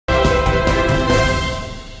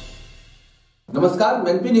नमस्कार,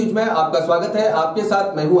 मैनपुरी न्यूज में आपका स्वागत है। आपके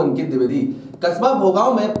साथ मैं हूं अंकित द्विवेदी। कस्बा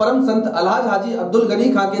भोगांव में परम संत अलहाज हाजी अब्दुल गनी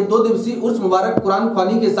खां के 2 दिवसीय उर्स मुबारक कुरान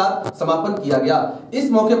ख्वानी के साथ समापन किया गया। इस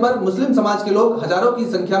मौके पर मुस्लिम समाज के लोग हजारों की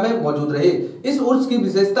संख्या में मौजूद रहे। इस उर्स की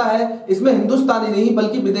विशेषता है, इसमें हिंदुस्तान ही नहीं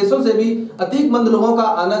बल्कि विदेशों से भी अतीकमंद लोगों का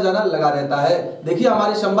आना जाना लगा रहता है। देखिए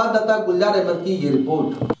हमारे संवाददाता गुलजार अहमद की ये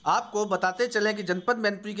रिपोर्ट। आपको बताते चले कि जनपद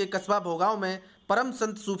मैनपुरी के कस्बा भोगांव में परम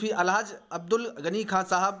संत सूफी अलहाज अब्दुल गनी खां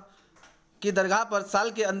साहब की दरगाह पर साल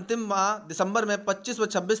के अंतिम माह दिसंबर में 25 व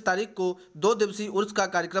 26 तारीख को 2 दिवसीय उर्स का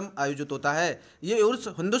कार्यक्रम आयोजित होता है। ये उर्स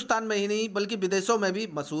हिंदुस्तान में ही नहीं बल्कि विदेशों में भी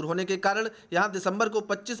मशहूर होने के कारण यहाँ दिसंबर को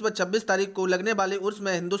 25 व 26 तारीख को लगने वाले उर्स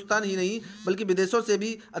में हिंदुस्तान ही नहीं बल्कि विदेशों से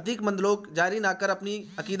भी अतीकमंद लोग जायरीन आकर अपनी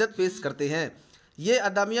अकीदत पेश करते हैं। ये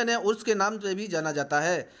अदामिया ने उर्स के नाम से भी जाना जाता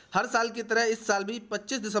है। हर साल की तरह इस साल भी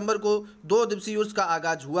 25 दिसंबर को 2 दिवसीय उर्स का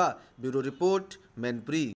आगाज हुआ। Bureau report, Mainpuri.